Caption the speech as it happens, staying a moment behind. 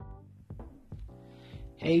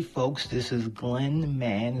Hey folks, this is Glenn the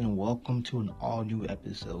Man, and welcome to an all-new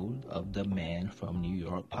episode of the Man from New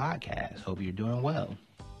York podcast. Hope you're doing well.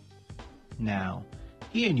 Now,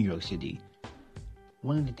 here in New York City,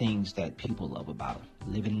 one of the things that people love about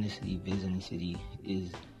living in the city, visiting the city,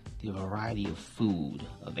 is the variety of food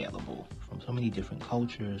available from so many different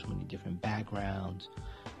cultures, so many different backgrounds,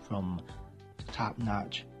 from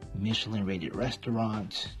top-notch Michelin-rated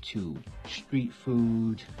restaurants to street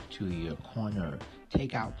food to your corner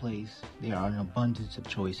takeout place. There are an abundance of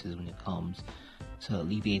choices when it comes to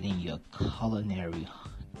alleviating your culinary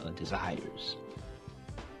desires.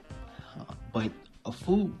 But a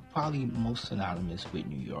food probably most synonymous with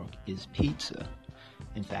New York is pizza.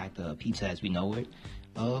 In fact, pizza as we know it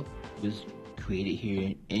was created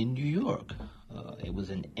here in New York. It was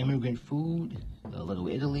an immigrant food, Little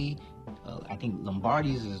Italy. I think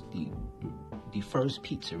Lombardi's is the first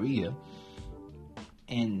pizzeria.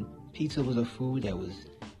 And pizza was a food that was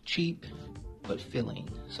cheap but filling.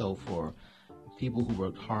 So for people who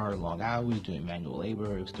worked hard, long hours, doing manual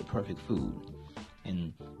labor, it was the perfect food.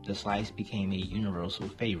 And the slice became a universal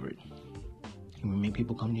favorite. And when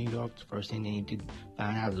people come to New York, the first thing they need to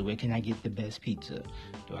find out is, where can I get the best pizza?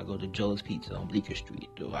 Do I go to Joe's Pizza on Bleecker Street?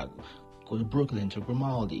 Do I go to Brooklyn to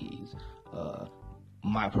Grimaldi's? One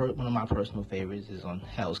of my personal favorites is on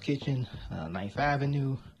Hell's Kitchen, 9th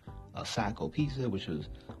Avenue, Sacco Pizza, which I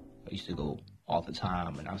used to go all the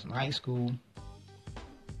time when I was in high school.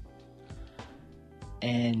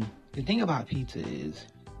 And the thing about pizza is,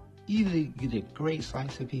 either you get a great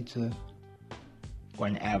slice of pizza or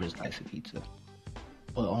an average slice of pizza.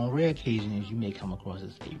 But on rare occasions, you may come across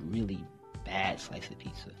as a really bad slice of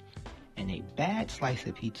pizza. And a bad slice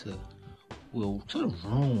of pizza will sort of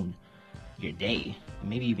ruin your day,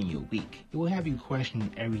 maybe even your week. It will have you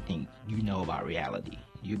question everything you know about reality.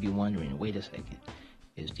 You'll be wondering, wait a second,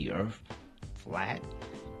 is the earth flat?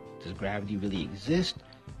 Does gravity really exist?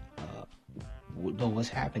 Though what's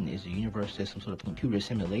happened is the universe is some sort of computer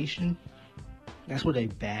simulation. That's what a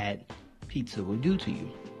bad pizza will do to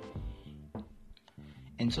you.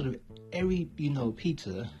 And sort of every,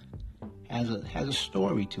 pizza has a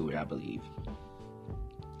story to it, I believe.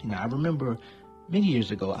 I remember many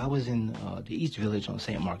years ago, I was in the East Village on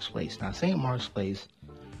St. Mark's Place. Now, St. Mark's Place,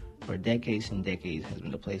 for decades and decades, has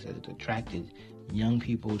been the place that has attracted young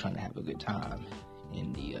people trying to have a good time.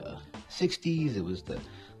 In the 60s, it was the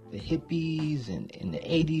hippies, and in the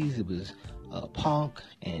 80s, it was punk,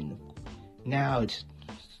 and now it's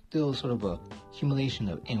still sort of a accumulation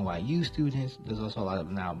of NYU students. There's also a lot of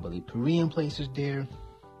now, I believe, Korean places there.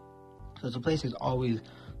 So it's a place that's always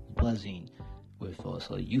buzzing with sort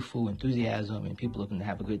of youthful enthusiasm and people looking to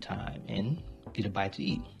have a good time and get a bite to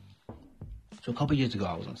eat. So a couple years ago,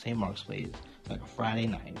 I was on St. Mark's Place, like a Friday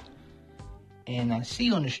night, and I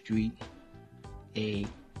see on the street a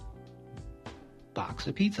box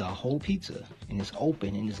of pizza, a whole pizza, and it's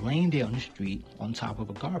open and it's laying there on the street on top of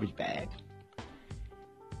a garbage bag.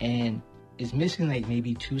 And it's missing like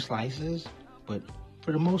maybe 2 slices, but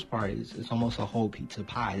for the most part, it's almost a whole pizza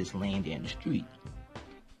pie that's laying there in the street.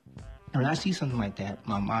 And when I see something like that,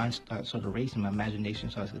 my mind starts sort of racing, my imagination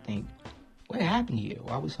starts to think, what happened here?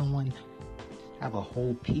 Why would someone have a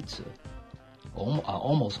whole pizza,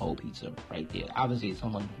 almost whole pizza right there? Obviously,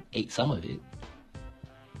 someone ate some of it.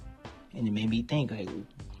 And it made me think, like,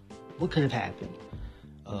 what could have happened?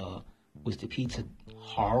 Was the pizza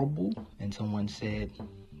horrible? And someone said,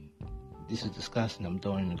 this is disgusting, I'm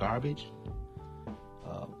throwing it in the garbage.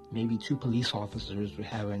 Maybe 2 police officers were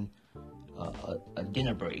having a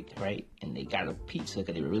dinner break, right? And they got a pizza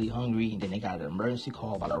because they were really hungry, and then they got an emergency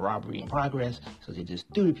call about a robbery in progress, so they just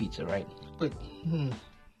threw the pizza, right? But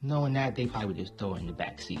knowing that, they probably would just throw it in the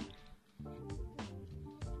back seat.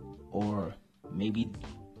 Or maybe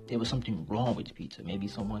there was something wrong with the pizza. Maybe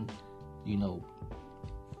someone,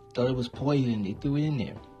 thought it was poison, they threw it in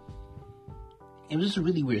there. It was just a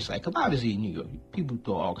really weird sight. Because obviously in New York, people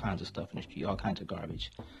throw all kinds of stuff in the street, all kinds of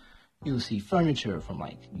garbage. You'll see furniture from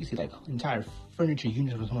entire furniture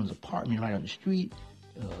units from someone's apartment right on the street.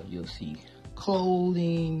 You'll see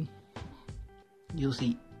clothing. You'll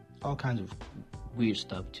see all kinds of weird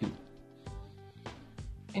stuff too.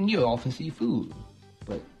 And you'll often see food.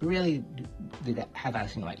 But rarely have I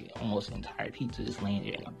seen like almost an entire pizza just laying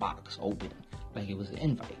there in a box open, like it was an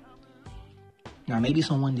invite. Now maybe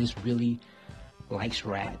someone just really likes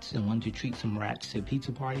rats and wanted to treat some rats to a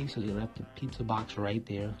pizza party, so they left the pizza box right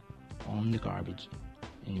there on the garbage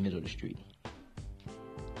in the middle of the street.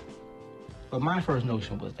 But my first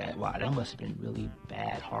notion was that, wow, that must have been really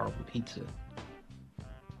bad, horrible pizza.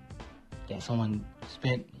 That someone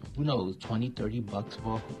spent, who knows, $20, $30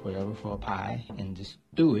 for whatever for a pie and just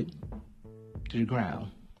threw it to the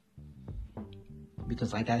ground.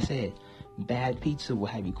 Because like I said, bad pizza will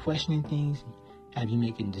have you questioning things, have you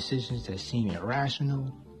making decisions that seem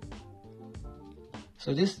irrational.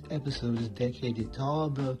 So this episode is dedicated to all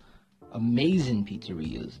the amazing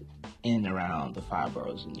pizzerias in and around the 5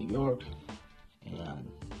 boroughs of New York.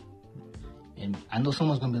 And I know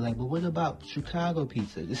someone's going to be like, but what about Chicago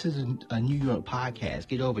pizza? This is a New York podcast.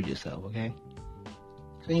 Get over yourself, okay?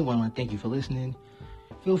 So anyway, I want to thank you for listening.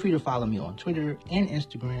 Feel free to follow me on Twitter and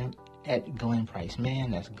Instagram at Glenn Price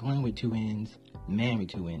Man. That's Glenn with 2 N's, man with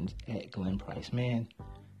 2 N's, at Glenn Price Man.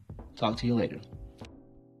 Talk to you later.